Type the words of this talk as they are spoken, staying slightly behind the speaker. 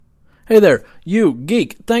Hey there, you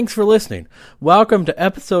geek. Thanks for listening. Welcome to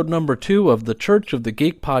episode number 2 of the Church of the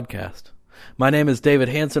Geek podcast. My name is David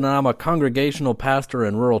Hanson, and I'm a congregational pastor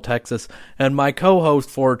in rural Texas, and my co-host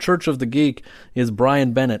for Church of the Geek is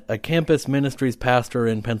Brian Bennett, a campus ministries pastor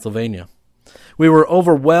in Pennsylvania. We were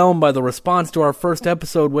overwhelmed by the response to our first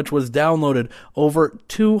episode, which was downloaded over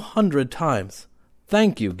 200 times.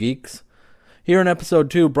 Thank you, geeks. Here in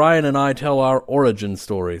episode 2, Brian and I tell our origin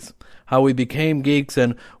stories, how we became geeks,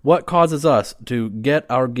 and what causes us to get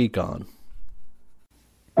our geek on.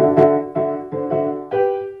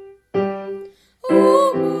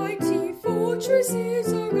 Almighty fortress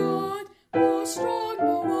is our God, more strong,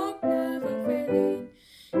 more rock, never failing.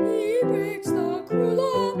 He breaks the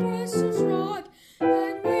cruel oppressor's rod,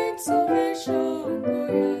 and wins salvation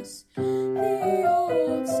glorious. The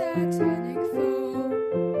old satanic foe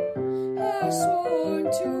has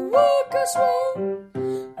sworn to work us woe.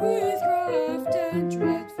 With craft and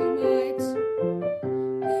dreadful might,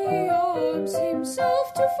 he arms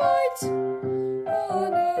himself to fight.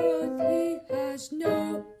 On earth he has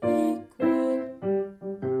no equal.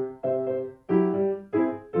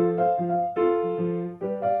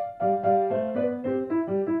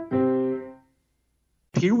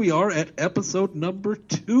 Here we are at episode number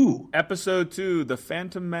 2. Episode 2, The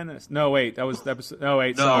Phantom Menace. No, wait, that was episode... No,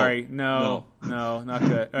 wait, No. sorry. No, not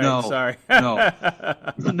good. All right, No. sorry.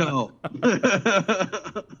 No.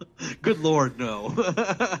 Good Lord, no.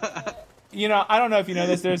 You know, I don't know if you know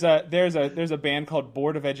this. There's a band called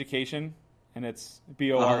Board of Education, and it's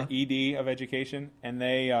B-O-R-E-D of Education, and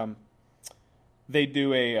they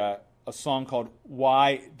do a song called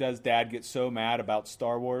 "Why Does Dad Get So Mad About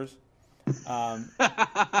Star Wars?" And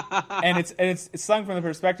it's sung from the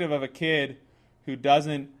perspective of a kid who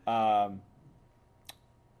doesn't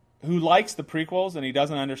who likes the prequels, and he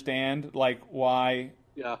doesn't understand like why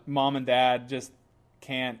mom and dad just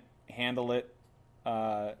can't handle it.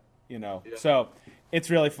 So it's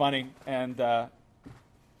really funny, and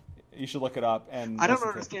you should look it up. And I don't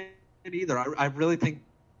understand it either. I really think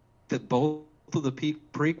that both of the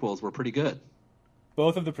prequels were pretty good.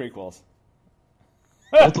 Both of the prequels.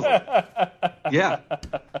 Both of them. Yeah.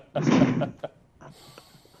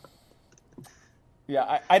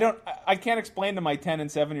 Yeah, I can't explain to my 10 and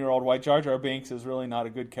 7-year-old why Jar Jar Binks is really not a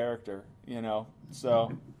good character,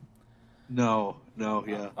 so. No,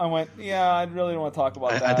 yeah. I went, I really don't want to talk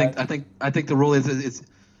about that. I think the rule is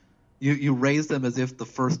you raise them as if the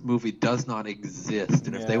first movie does not exist,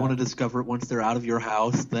 and if they want to discover it once they're out of your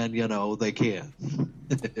house, then they can.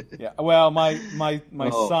 Yeah. Well,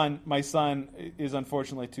 my son is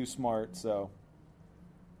unfortunately too smart, so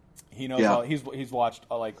he knows he's watched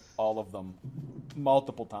all of them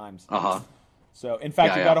multiple times. So in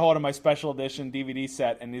fact, he got a hold of my special edition DVD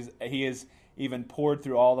set, and he is even poured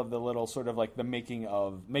through all of the little sort of like the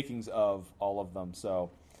makings of all of them. So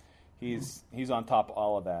he's on top of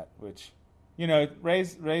all of that, which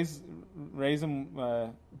raise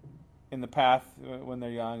them in the path when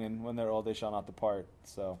they're young, and when they're old they shall not depart.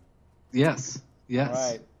 So yes.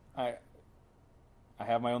 All right, I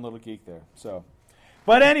have my own little geek there. So,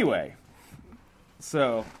 but anyway,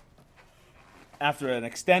 so after an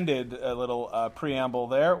extended little preamble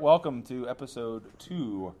there, welcome to episode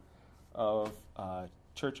 2 of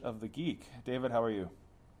Church of the Geek. David, how are you?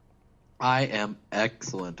 I am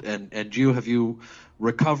excellent. And have you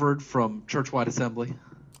recovered from church-wide assembly?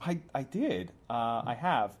 I did. I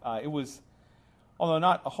have. It was, although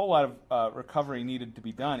not a whole lot of recovery needed to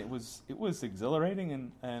be done, it was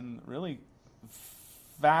exhilarating and really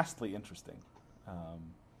vastly interesting.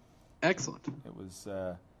 Excellent. It was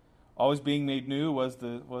always being made new was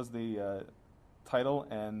the title,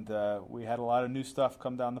 and we had a lot of new stuff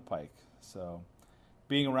come down the pike. So,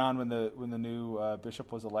 being around when the new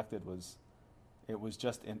bishop was elected was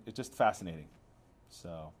just fascinating.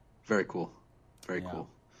 So very cool, very cool.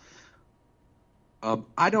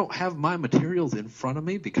 I don't have my materials in front of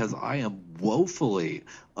me because I am woefully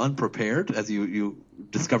unprepared, as you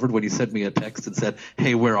discovered when you sent me a text and said,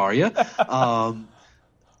 "Hey, where are you?"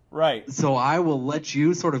 Right. So I will let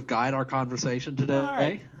you sort of guide our conversation today. All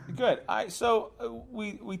right. Good. So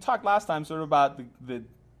we talked last time sort of about the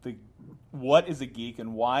what is a geek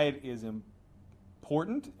and why it is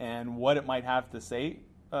important and what it might have to say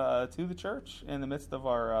to the church in the midst of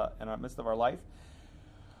our life.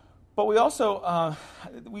 But we also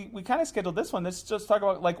we kind of scheduled this one. Let's just talk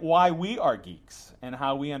about like why we are geeks and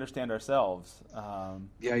how we understand ourselves.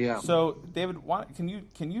 Yeah. So, David, can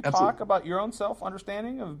you talk about your own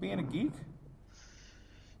self-understanding of being a geek?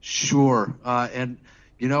 Sure. And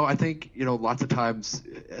I think lots of times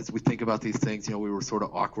as we think about these things, we were sort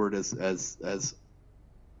of awkward as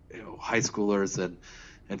high schoolers,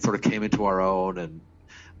 and sort of came into our own. And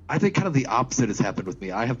I think kind of the opposite has happened with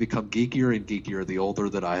me. I have become geekier and geekier the older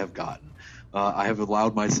that I have gotten. I have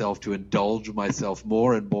allowed myself to indulge myself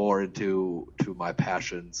more and more into my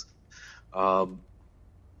passions.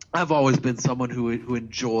 I've always been someone who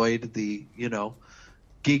enjoyed the,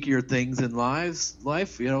 geekier things in life,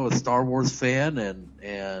 a Star Wars fan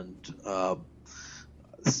and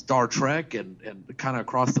Star Trek and kind of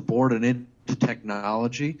across the board and into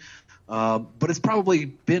technology. But it's probably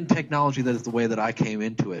been technology that is the way that I came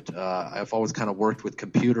into it. I've always kind of worked with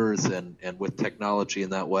computers and with technology in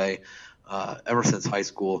that way ever since high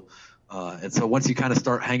school. And so once you kind of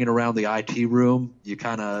start hanging around the IT room, you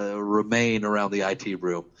kind of remain around the IT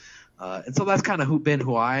room. And so that's kind of been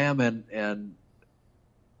who I am. And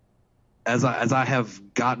as I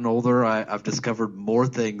have gotten older, I've discovered more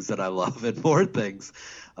things that I love and more things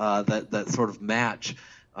that sort of match.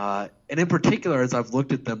 And in particular, as I've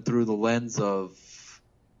looked at them through the lens of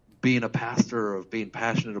being a pastor, of being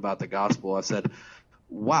passionate about the gospel, I've said,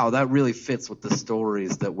 wow, that really fits with the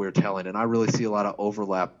stories that we're telling. And I really see a lot of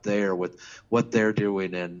overlap there with what they're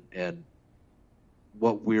doing and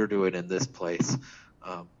what we're doing in this place.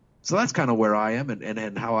 So that's kind of where I am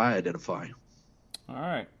and how I identify. All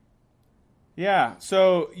right. Yeah.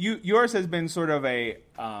 So yours has been sort of a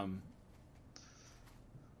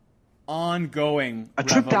ongoing a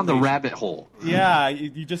trip down the rabbit hole. Yeah,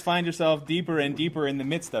 you just find yourself deeper and deeper in the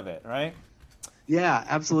midst of it, right? Yeah,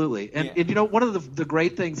 absolutely. And one of the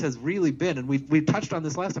great things has really been, and we touched on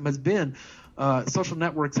this last time, has been social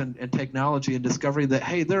networks and technology and discovering that,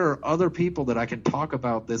 hey, there are other people that I can talk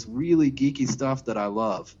about this really geeky stuff that I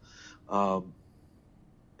love.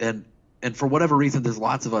 And for whatever reason, there's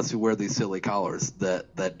lots of us who wear these silly collars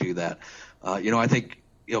that do that. I think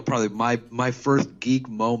probably my first geek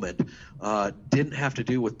moment didn't have to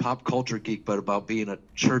do with pop culture geek, but about being a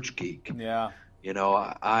church geek. Yeah.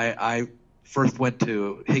 I first went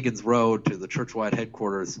to Higgins Road to the churchwide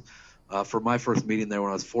headquarters for my first meeting there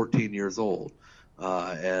when I was 14 years old,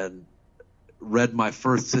 and read my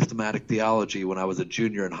first systematic theology when I was a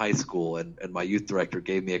junior in high school, and my youth director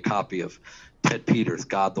gave me a copy of Ted Peters'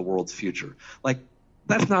 God, the World's Future. Like,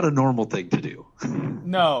 that's not a normal thing to do.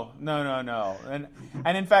 No. And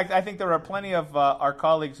in fact, I think there are plenty of our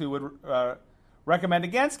colleagues who would recommend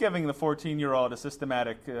against giving the 14-year-old a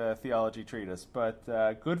systematic theology treatise. But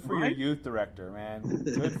good for your youth director, man.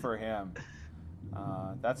 Good for him.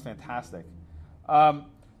 That's fantastic.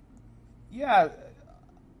 Yours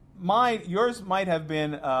might have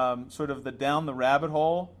been sort of the down the rabbit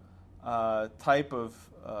hole type of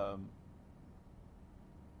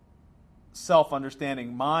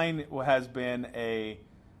self-understanding. Mine has been a,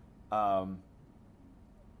 oh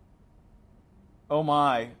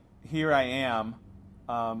my, here I am,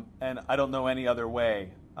 and I don't know any other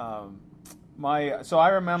way. So I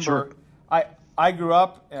remember, sure. I grew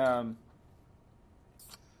up.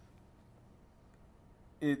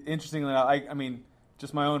 Interestingly enough, I mean,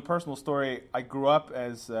 just my own personal story. I grew up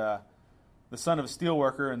as the son of a steel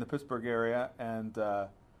worker in the Pittsburgh area, and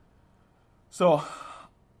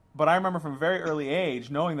but I remember from a very early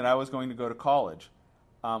age knowing that I was going to go to college,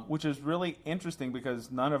 which is really interesting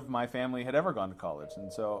because none of my family had ever gone to college.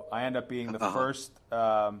 And so I ended up being the first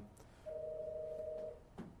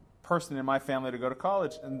person in my family to go to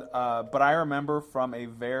college. And but I remember from a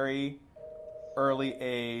very early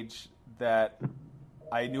age that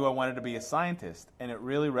I knew I wanted to be a scientist. And it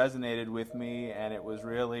really resonated with me, and it was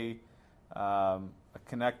really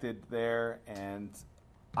connected there. And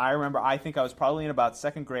I remember, I think I was probably in about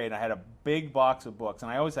second grade, and I had a big box of books, and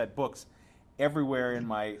I always had books everywhere in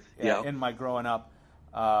my growing up.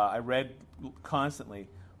 I read constantly,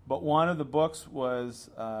 but one of the books was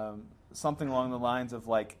something along the lines of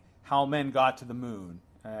like how men got to the moon,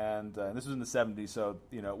 and this was in the 70s, so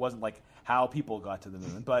it wasn't like how people got to the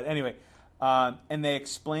moon, but anyway, and they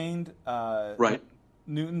explained right.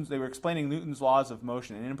 They were explaining Newton's laws of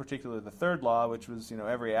motion, and in particular the third law, which was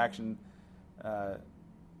every action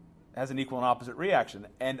has an equal and opposite reaction.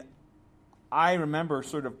 And I remember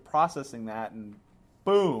sort of processing that, and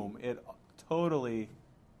boom, it totally,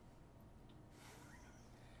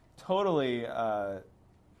 I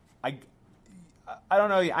don't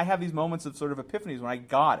know, I have these moments of sort of epiphanies when I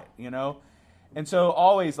got it, And so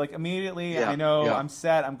always, like immediately, I know I'm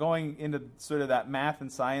set, I'm going into sort of that math and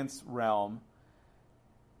science realm.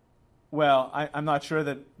 Well, I'm not sure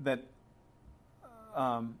that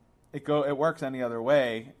it works any other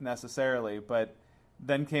way necessarily, but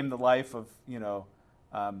then came the life of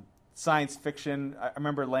science fiction. I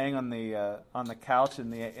remember laying on the couch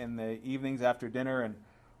in the evenings after dinner, and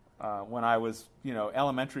when I was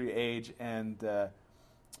elementary age, and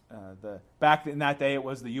back in that day it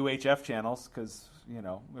was the UHF channels, because it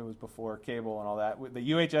was before cable and all that.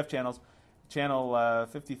 The UHF channels, channel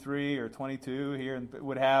 53 or 22 here, and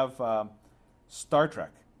would have Star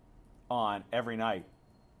Trek on every night,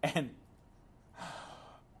 and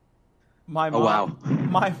my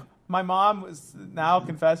mom was now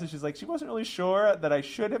confesses, she's like, she wasn't really sure that I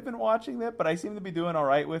should have been watching it, but I seem to be doing all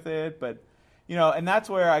right with it. But and that's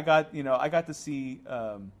where I got to see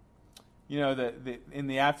the in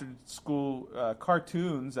the after school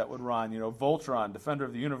cartoons that would run, Voltron, Defender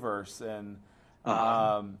of the Universe, and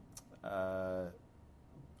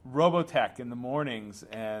Robotech in the mornings,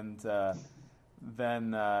 and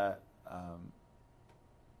then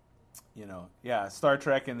Star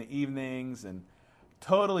Trek in the evenings, and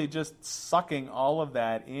totally just sucking all of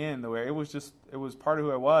that in, the way it was part of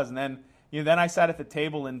who I was. And then then I sat at the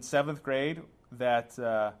table in 7th grade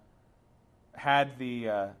that had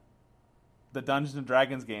the Dungeons and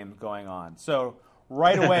Dragons game going on. So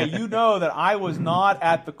right away, that I was not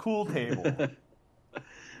at the cool table.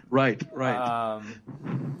 Right. So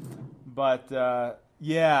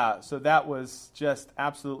that was just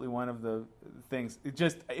absolutely one of the things.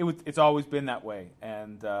 It's always been that way,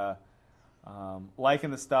 and liking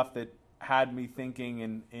the stuff that had me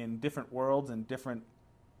thinking in different worlds and different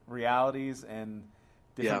realities and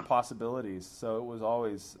different possibilities. So it was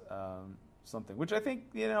always something, which I think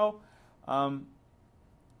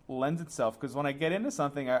lends itself, because when I get into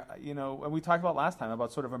something, and we talked about last time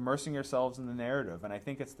about sort of immersing yourselves in the narrative, and I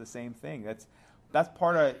think it's the same thing. That's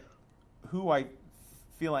part of who I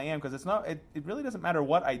feel I am, because it really doesn't matter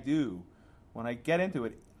what I do. When I get into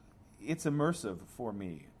it, it's immersive for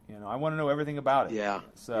me. I want to know everything about it. Yeah.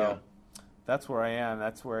 So that's where I am.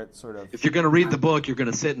 That's where it's sort of. If you're going to read the book, you're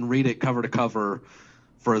going to sit and read it cover to cover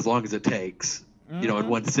for as long as it takes. In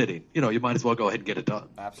one sitting. You might as well go ahead and get it done.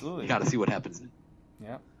 Absolutely. You got to see what happens.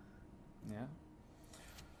 Yeah.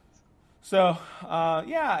 So,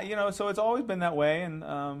 so it's always been that way, and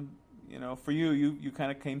for you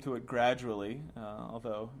kind of came to it gradually,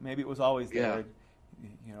 although maybe it was always there.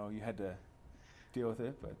 You had to deal with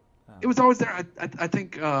it, but it was always there. I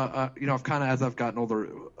think I've kind of, as I've gotten older,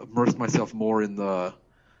 immersed myself more in the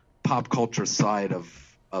pop culture side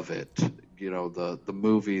of it. The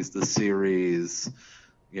movies, the series,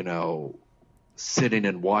 sitting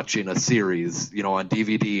and watching a series, on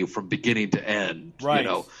DVD from beginning to end. Right.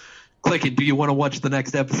 Clicking, do you want to watch the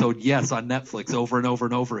next episode? Yes, on Netflix, over and over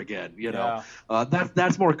and over again.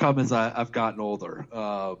 That's more come as I've gotten older.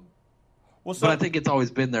 But I think it's always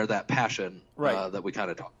been there, that passion that we kind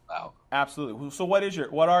of talked about. Absolutely. So what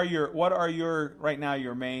are your right now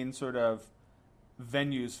your main sort of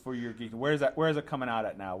venues for your geek? Where is it coming out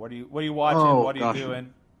at now? What are you watching? What are you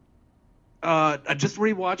doing? I just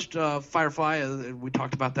rewatched Firefly, and we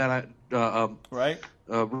talked about that.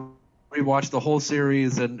 Rewatched the whole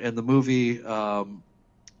series and the movie.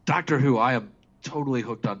 Doctor Who, I am totally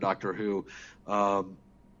hooked on Doctor Who.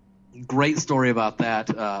 Great story about that.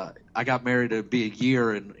 I got married to be a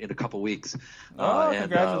year in a couple weeks.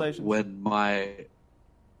 Congratulations.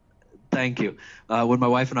 Thank you. When my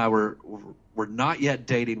wife and I were not yet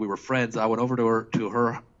dating, we were friends. I went over to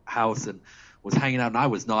her house and was hanging out, and I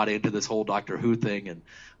was not into this whole Doctor Who thing. And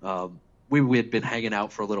we had been hanging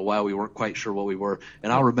out for a little while. We weren't quite sure what we were.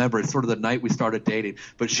 And I'll remember it's sort of the night we started dating,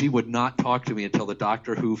 but she would not talk to me until the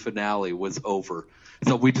Doctor Who finale was over.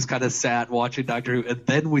 So we just kind of sat watching Doctor Who, and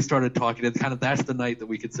then we started talking. And kind of that's the night that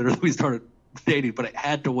we considered we started dating, but it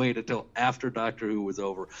had to wait until after Doctor Who was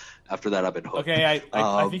over. After that, I've been hooked. Okay,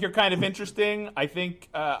 I think you're kind of interesting. I think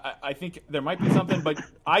there might be something, but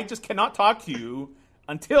I just cannot talk to you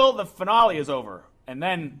until the finale is over, and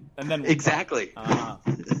then we'll exactly.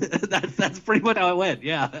 That's pretty much how it went.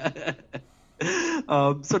 Yeah.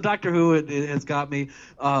 So Doctor Who has got me.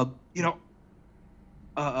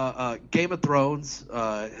 Game of Thrones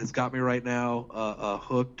has got me right now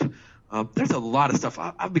hooked. There's a lot of stuff.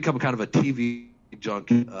 I've become kind of a TV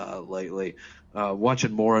junkie lately,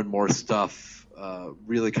 watching more and more stuff,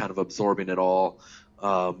 really kind of absorbing it all.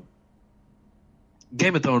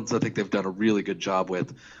 Game of Thrones, I think they've done a really good job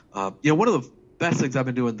with. One of the best things I've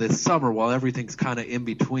been doing this summer, while everything's kind of in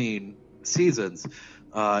between seasons,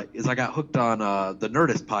 is I got hooked on the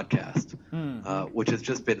Nerdist podcast, which has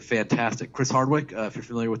just been fantastic. Chris Hardwick, if you're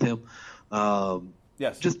familiar with him.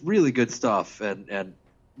 Yes. Just really good stuff and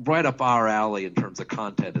right up our alley in terms of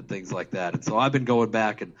content and things like that. And so I've been going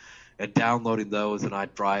back and downloading those, and I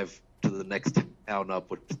drive to the next town up,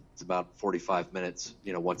 which is about 45 minutes,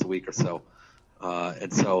 once a week or so.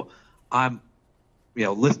 And so I'm,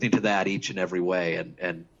 listening to that each and every way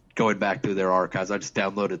and going back through their archives. I just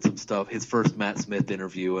downloaded some stuff, his first Matt Smith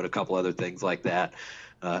interview and a couple other things like that,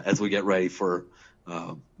 as we get ready for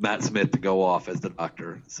Matt Smith to go off as the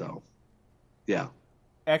Doctor. So, yeah.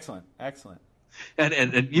 Excellent.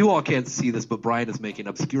 And you all can't see this, but Brian is making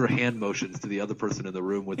obscure hand motions to the other person in the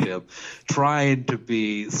room with him, trying to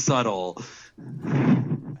be subtle.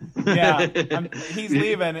 Yeah, he's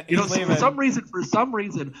leaving. He's leaving. For some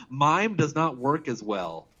reason, mime does not work as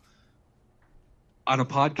well on a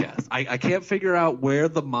podcast. I can't figure out where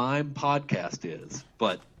the mime podcast is,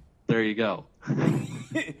 but there you go.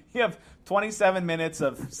 You have 27 minutes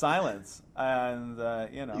of silence, and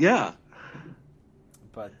Yeah.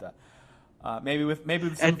 But maybe with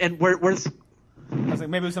some, and where's I was like,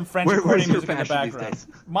 maybe with some French recording your music in the passion these background. days?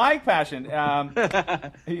 My passion.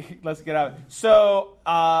 Let's get out. So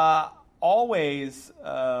always,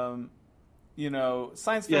 science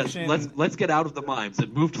fiction. Yes, let's get out of the mimes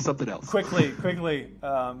and move to something else. Quickly.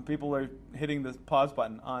 People are hitting the pause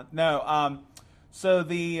button on. No. So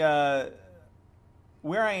the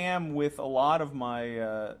where I am with a lot of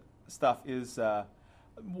my stuff is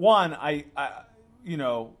one. I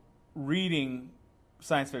reading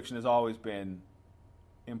science fiction has always been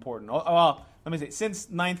important. Well, let me say since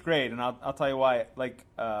 9th grade, and I'll tell you why. Like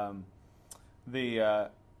in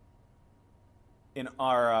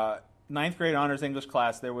our 9th grade honors English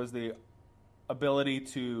class, there was the ability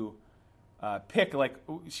to pick. Like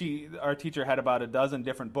our teacher had about a dozen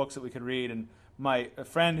different books that we could read, and my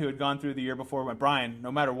friend who had gone through the year before went, Brian, no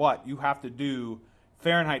matter what, you have to do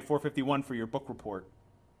Fahrenheit 451 for your book report,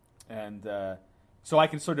 and so I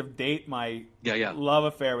can sort of date my love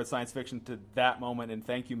affair with science fiction to that moment, and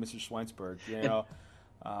thank you, Mr. Schweinsberg.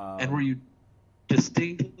 And were you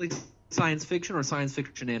distinctly science fiction or science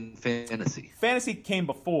fiction and fantasy? Fantasy came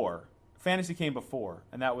before,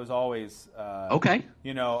 and that was always okay.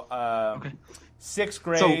 Okay. Sixth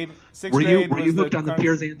grade. Were you hooked on the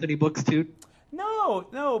Piers Anthony books too?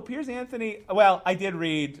 No, Piers Anthony. Well, I did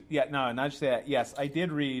read. Yeah, no, not just that. Yes, I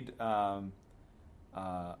did read a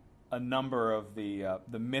number of the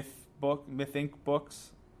Myth Inc.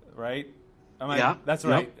 books, right? That's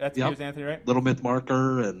right. Yep, That's yep. Piers Anthony, right? Little Myth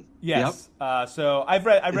Marker and yes. Yep. So I've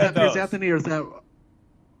read is that those. Piers Anthony or is that?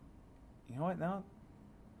 You know what? No.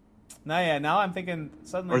 Now I'm thinking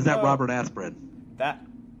suddenly. Or is that Robert Asprin?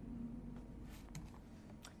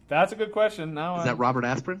 That's a good question. Now is that Robert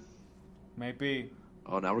Asprin? Maybe.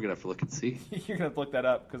 Oh, now we're gonna have to look and see. You're gonna have to look that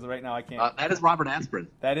up because right now I can't. That is Robert Asprin.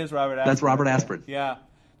 That is Robert Asprin. That's Robert Asprin. Yeah.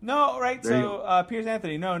 No, right. There So Piers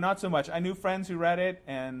Anthony, no, not so much. I knew friends who read it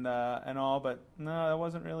and all, but no, that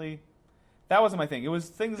wasn't my thing. It was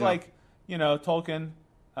things like Tolkien.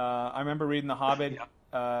 I remember reading The Hobbit,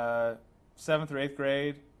 7th or 8th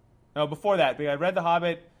grade. No, before that, because I read The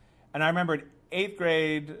Hobbit, and I remember in 8th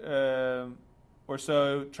grade or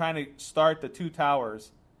so trying to start The Two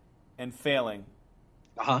Towers and failing.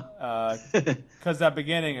 Because that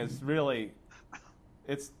beginning is really,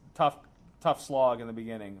 it's tough slog in the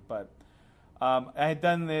beginning. But I had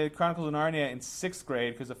done the Chronicles of Narnia in 6th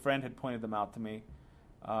grade because a friend had pointed them out to me.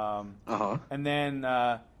 And then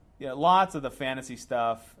lots of the fantasy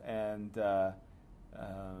stuff and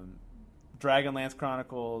Dragonlance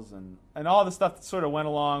Chronicles and all the stuff that sort of went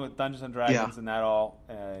along with Dungeons and Dragons and that all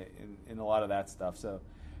in a lot of that stuff. So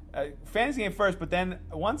fantasy came first, but then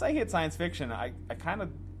once I hit science fiction, I kind of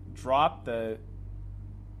dropped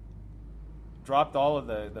all of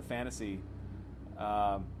the fantasy,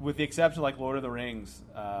 with the exception of like Lord of the Rings,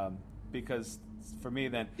 because for me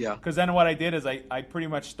then, because then what I did is I pretty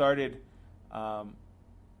much started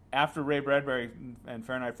after Ray Bradbury and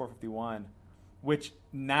Fahrenheit 451, which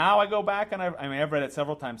now I go back and I've read it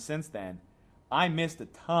several times since then. I missed a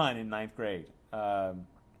ton in 9th grade.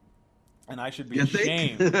 And I should be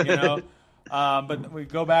ashamed, but we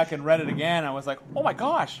go back and read it again. I was like, oh my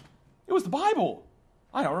gosh, it was the Bible.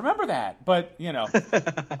 I don't remember that, but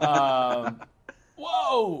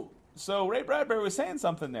whoa. So Ray Bradbury was saying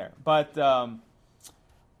something there, but that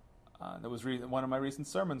was one of my recent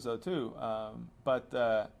sermons though too.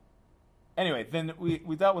 Anyway, then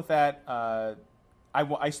we dealt with that. I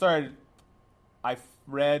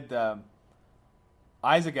read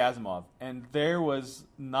Isaac Asimov, and there was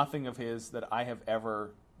nothing of his that I have ever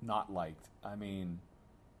not liked. I mean,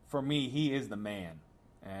 for me, he is the man.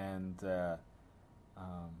 And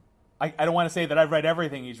I don't want to say that I've read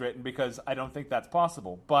everything he's written because I don't think that's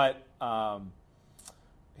possible. But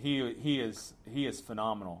he is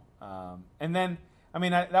phenomenal. And then, I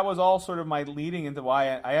mean, that was all sort of my leading into why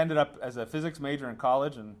I ended up as a physics major in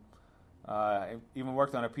college, and I even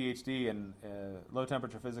worked on a PhD in low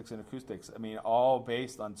temperature physics and acoustics. I mean, all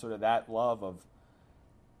based on sort of that love of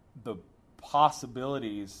the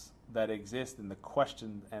possibilities that exist in the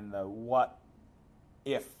question and the what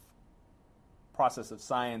if process of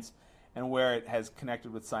science, and where it has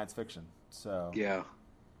connected with science fiction. So Yeah.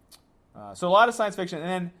 So a lot of science fiction,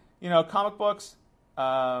 and then comic books,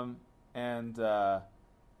 and the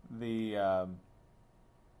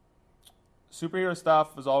superhero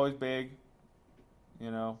stuff was always big.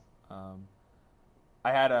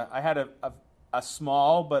 I had a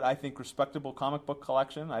small but I think respectable comic book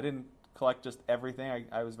collection. I didn't collect just everything.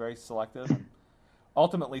 I was very selective. And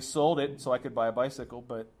ultimately sold it so I could buy a bicycle,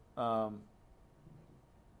 but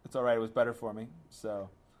it's all right. It was better for me. So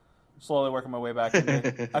slowly working my way back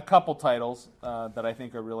into a couple titles that I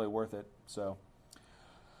think are really worth it. So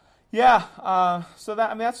yeah, so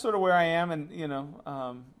that's sort of where I am, and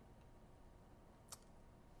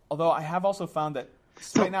although I have also found that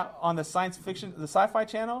right now on the science fiction, the Sci-Fi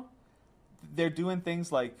Channel, they're doing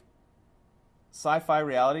things like sci-fi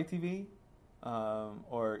reality TV,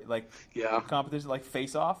 or like competitions like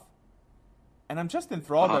Face Off, and I'm just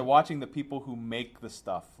enthralled by watching the people who make the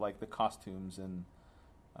stuff, like the costumes and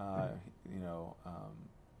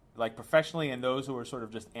like professionally, and those who are sort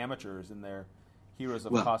of just amateurs in their heroes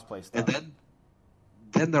of cosplay stuff. And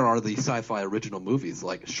then there are the sci-fi original movies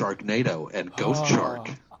like Sharknado and Ghost Shark.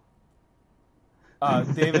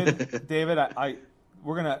 David,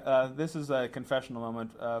 we're gonna. This is a confessional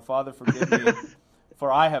moment. Father, forgive me,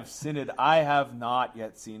 for I have sinned. I have not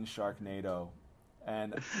yet seen Sharknado,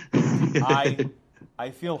 and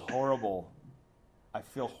I feel horrible. I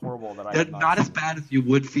feel horrible that I have not as bad as you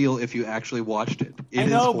would feel if you actually watched it. It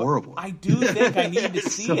is horrible. I do think I need to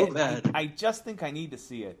see so it. Bad. I just think I need to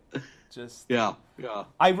see it. Yeah.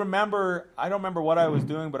 I don't remember what I was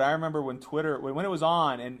doing, but I remember when it was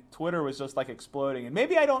on, and Twitter was just like exploding. And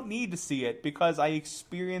maybe I don't need to see it because I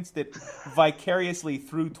experienced it vicariously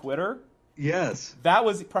through Twitter. Yes. That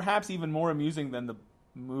was perhaps even more amusing than the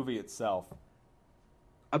movie itself.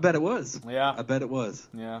 I bet it was. Yeah. I bet it was.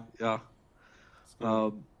 Yeah. Yeah.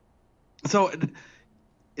 So,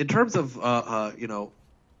 in terms of an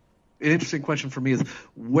interesting question for me is,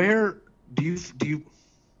 where do you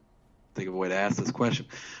think of a way to ask this question?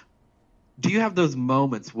 Do you have those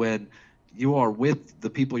moments when you are with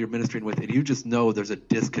the people you're ministering with, and you just know there's a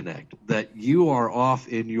disconnect, that you are off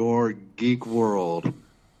in your geek world,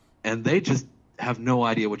 and they just have no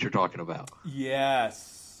idea what you're talking about?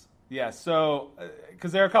 Yes. Yeah, so,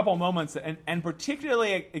 because there are a couple of moments, and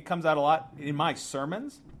particularly it comes out a lot in my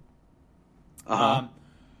sermons. I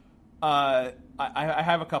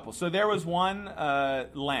have a couple. So there was one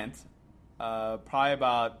Lent, probably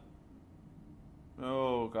about,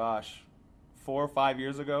 4 or 5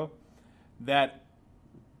 years ago, that,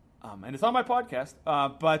 and it's on my podcast,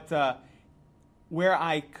 but where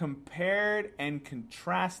I compared and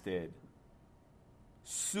contrasted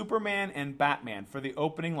Superman and Batman for the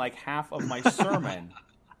opening half of my sermon.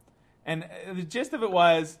 And the gist of it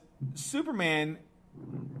was, Superman,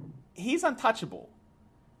 he's untouchable.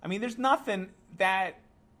 I mean, there's nothing that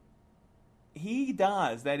he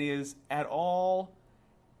does that is at all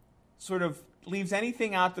sort of leaves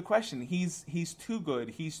anything out the question. He's too good.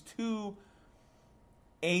 He's too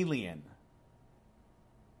alien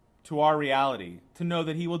to our reality to know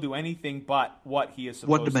that he will do anything but what he is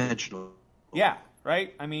supposed to. One-dimensional. Yeah.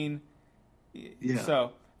 Right? I mean,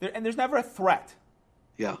 so there's never a threat.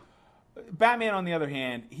 Yeah. Batman, on the other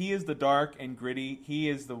hand, he is the dark and gritty. He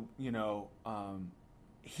is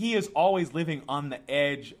he is always living on the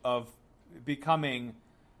edge of becoming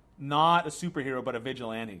not a superhero but a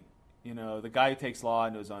vigilante. The guy who takes law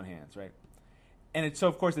into his own hands, right? And so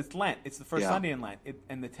of course it's Lent. It's the first Sunday in Lent,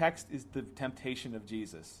 and the text is the temptation of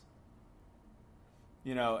Jesus.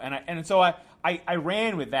 And so I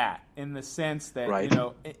ran with that in the sense that, right.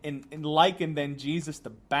 In likened then Jesus to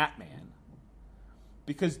Batman,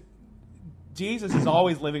 because Jesus is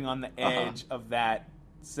always living on the edge of that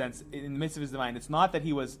sense in the midst of his divine. It's not that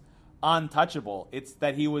he was untouchable. It's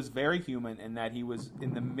that he was very human, and that he was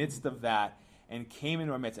in the midst of that and came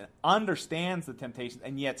into our midst and understands the temptations,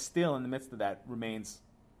 and yet still in the midst of that remains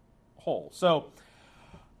whole. So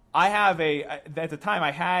at the time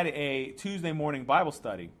I had a Tuesday morning Bible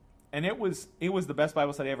study, and it was the best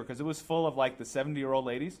Bible study ever, because it was full of the 70-year-old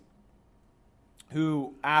ladies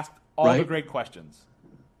who asked all the great questions.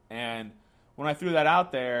 And when I threw that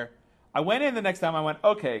out there, I went in the next time, I went,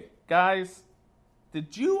 okay, guys,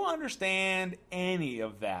 did you understand any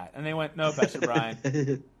of that? And they went, no, Pastor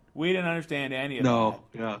Brian, we didn't understand any of that. No,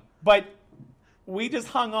 yeah. But we just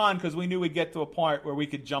hung on because we knew we'd get to a part where we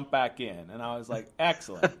could jump back in. And I was like,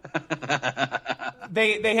 excellent.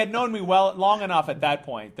 They had known me long enough at that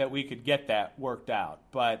point that we could get that worked out.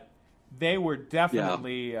 But they were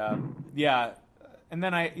definitely yeah. And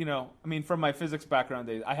then from my physics background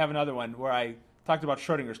days, I have another one where I talked about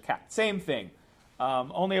Schrodinger's cat. Same thing.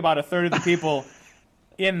 Only about a third of the people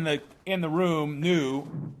in the room knew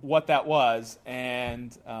what that was,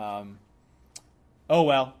 and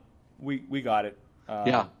we got it.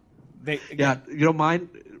 Mine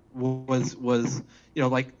was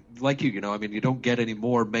like you know, I mean, you don't get any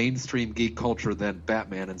more mainstream geek culture than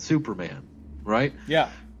Batman and Superman, right? Yeah.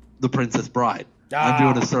 The Princess Bride. I'm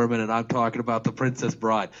doing a sermon and I'm talking about The Princess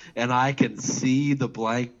Bride, and I can see the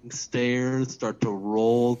blank stares start to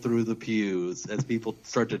roll through the pews as people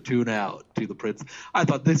start to tune out to the Prince. I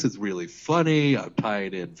thought, this is really funny. I'm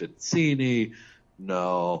tying in Vizzini.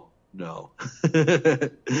 No.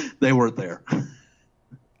 They weren't there.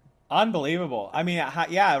 Unbelievable. I mean,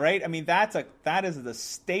 yeah, right? I mean, that is the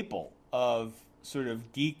staple of sort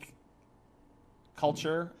of geek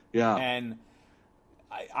culture. Yeah. And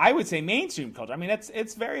I would say mainstream culture. I mean,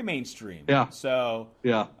 it's very mainstream. Yeah. So,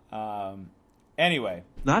 yeah. Anyway.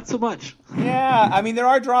 Not so much. Yeah. I mean, there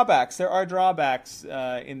are drawbacks.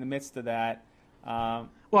 In the midst of that.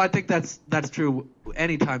 Well, I think that's true.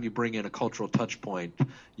 Anytime you bring in a cultural touch point,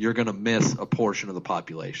 you're going to miss a portion of the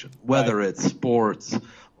population, whether right. it's sports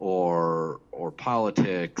or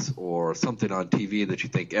politics or something on TV that you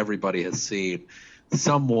think everybody has seen.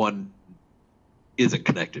 Someone isn't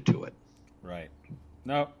connected to it. Right.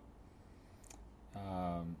 No.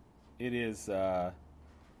 It is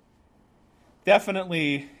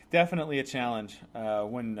definitely a challenge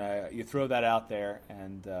when you throw that out there,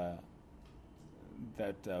 and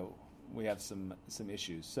that we have some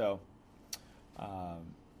issues. So,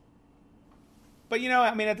 but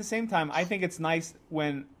I mean, at the same time, I think it's nice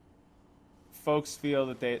when folks feel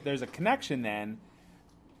that there's a connection. Then,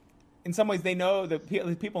 in some ways, they know that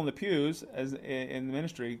people in the pews, as in the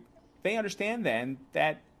ministry, they understand then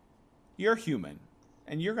that you're human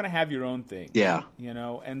and you're going to have your own thing. Yeah.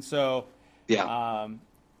 And so. Yeah.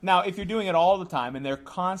 Now, if you're doing it all the time and they're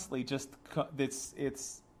constantly just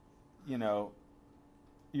it's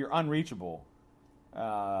you're unreachable.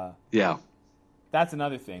 Yeah. That's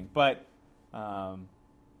another thing. But I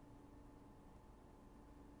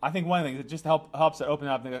think one of the things that just helps it open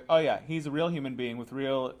up and go, oh yeah, he's a real human being with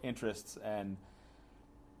real interests, and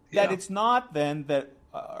that it's not then that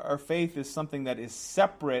our faith is something that is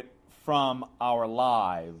separate from our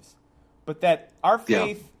lives, but that our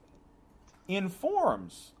faith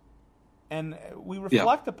informs and we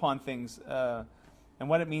reflect upon things and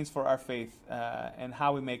what it means for our faith and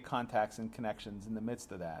how we make contacts and connections in the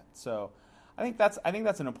midst of that. So I think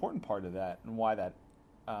that's an important part of that, and why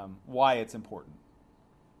it's important.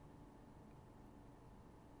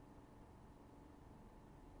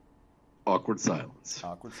 Awkward silence.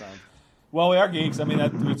 Well, we are geeks. I mean,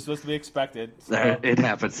 it's supposed to be expected. So. It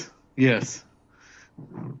happens. Yes.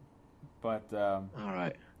 But all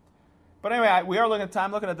right. But anyway, we are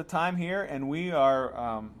looking at the time here, and we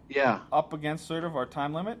are up against sort of our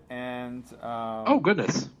time limit. And oh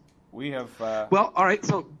goodness, we have. Well, all right.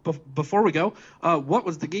 So before we go, what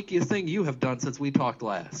was the geekiest thing you have done since we talked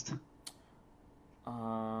last?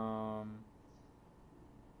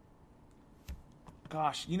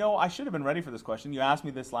 Gosh, I should have been ready for this question. You asked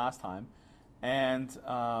me this last time, and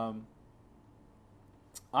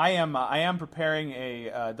I am preparing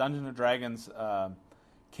a Dungeons and Dragons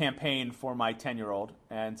campaign for my 10-year-old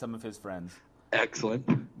and some of his friends. Excellent.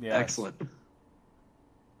 Yes. Excellent.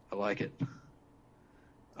 I like it.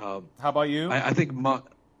 How about you? I think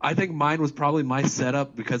mine was probably my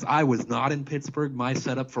setup, because I was not in Pittsburgh. My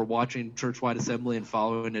setup for watching Churchwide Assembly and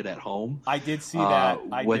following it at home. I did see that.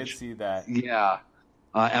 Did see that. Yeah.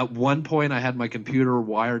 At one point, I had my computer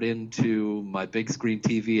wired into my big screen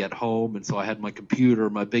TV at home, and so I had my computer,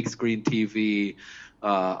 my big screen TV,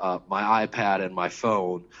 my iPad, and my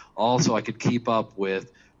phone. Also, I could keep up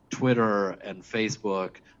with Twitter and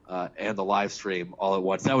Facebook and the live stream all at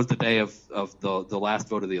once. That was the day of the last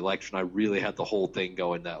vote of the election. I really had the whole thing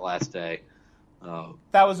going that last day.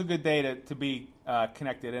 That was a good day to be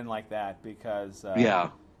connected in like that, because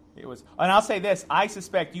it was. And I'll say this: I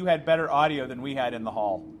suspect you had better audio than we had in the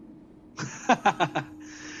hall.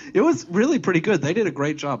 It was really pretty good. They did a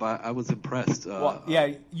great job. I was impressed.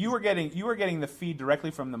 You were getting the feed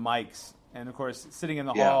directly from the mics, and of course, sitting in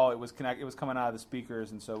the hall, it was coming out of the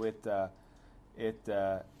speakers, and so it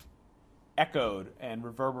echoed and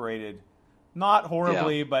reverberated, not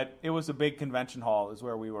horribly, but it was a big convention hall is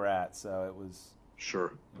where we were at, so it was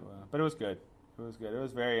but it was good. It was good. It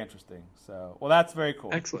was very interesting. So, well, that's very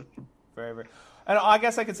cool. Excellent. Very, very. And I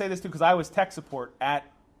guess I could say this too, because I was tech support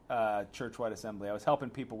at Churchwide Assembly. I was helping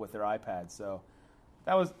people with their iPads, so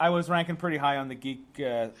I was ranking pretty high on the geek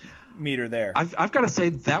meter there. I've got to say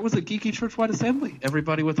that was a geeky church-wide assembly.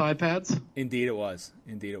 Everybody with iPads. Indeed, it was.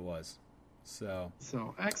 So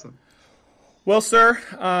excellent. Well, sir,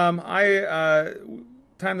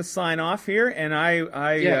 time to sign off here, and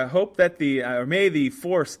I hope that may the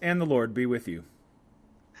force and the Lord be with you,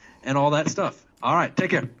 and all that stuff. All right,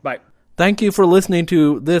 take care. Bye. Thank you for listening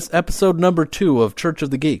to this episode number 2 of Church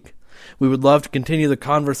of the Geek. We would love to continue the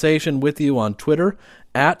conversation with you on Twitter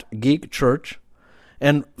 @GeekChurch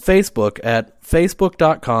and Facebook at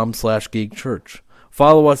facebook.com/geekchurch.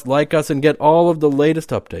 Follow us, like us, and get all of the latest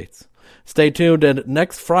updates. Stay tuned, and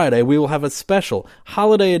next Friday we will have a special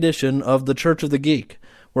holiday edition of the Church of the Geek,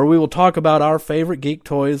 where we will talk about our favorite geek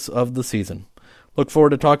toys of the season. Look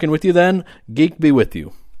forward to talking with you then. Geek be with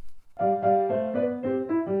you.